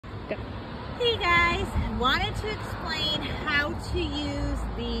Hey guys, wanted to explain how to use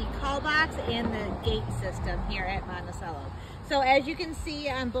the call box and the gate system here at Monticello. So as you can see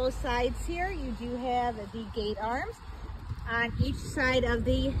on both sides here, you do have the gate arms on each side of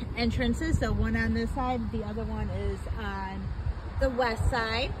the entrances. So one on this side, the other one is on the west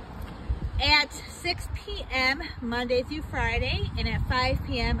side. At 6 p.m. Monday through Friday and at 5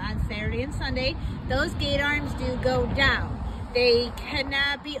 p.m. on Saturday and Sunday, those gate arms do go down. They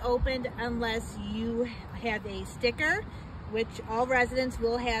cannot be opened unless you have a sticker, which all residents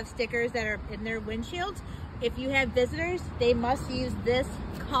will have stickers that are in their windshields. If you have visitors, they must use this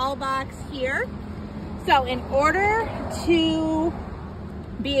call box here. So in order to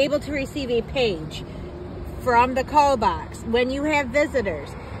be able to receive a page from the call box, when you have visitors,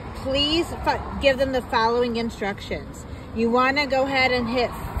 please give them the following instructions. You want to go ahead and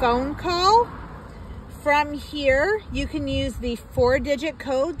hit phone call. From here, you can use the 4-digit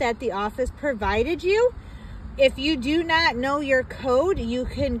code that the office provided you. If you do not know your code, you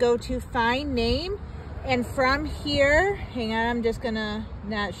can go to find name. And from here, hang on, I'm just gonna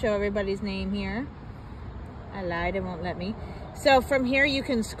not show everybody's name here. I lied, it won't let me. So from here, you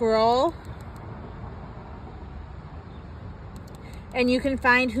can scroll and you can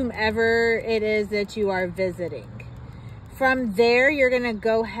find whomever it is that you are visiting. From there, you're gonna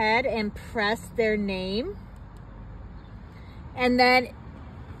go ahead and press their name. And then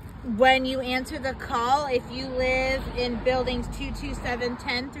when you answer the call, if you live in buildings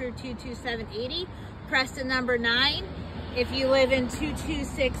 22710 through 22780, press the number 9. If you live in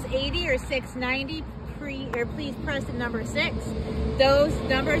 22680 or 690, please press the number 6. Those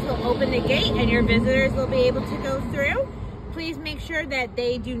numbers will open the gate and your visitors will be able to go through. Please make sure that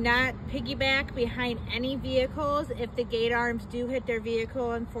they do not piggyback behind any vehicles. If the gate arms do hit their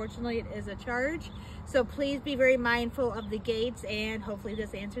vehicle, unfortunately, it is a charge. So please be very mindful of the gates, and hopefully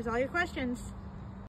this answers all your questions.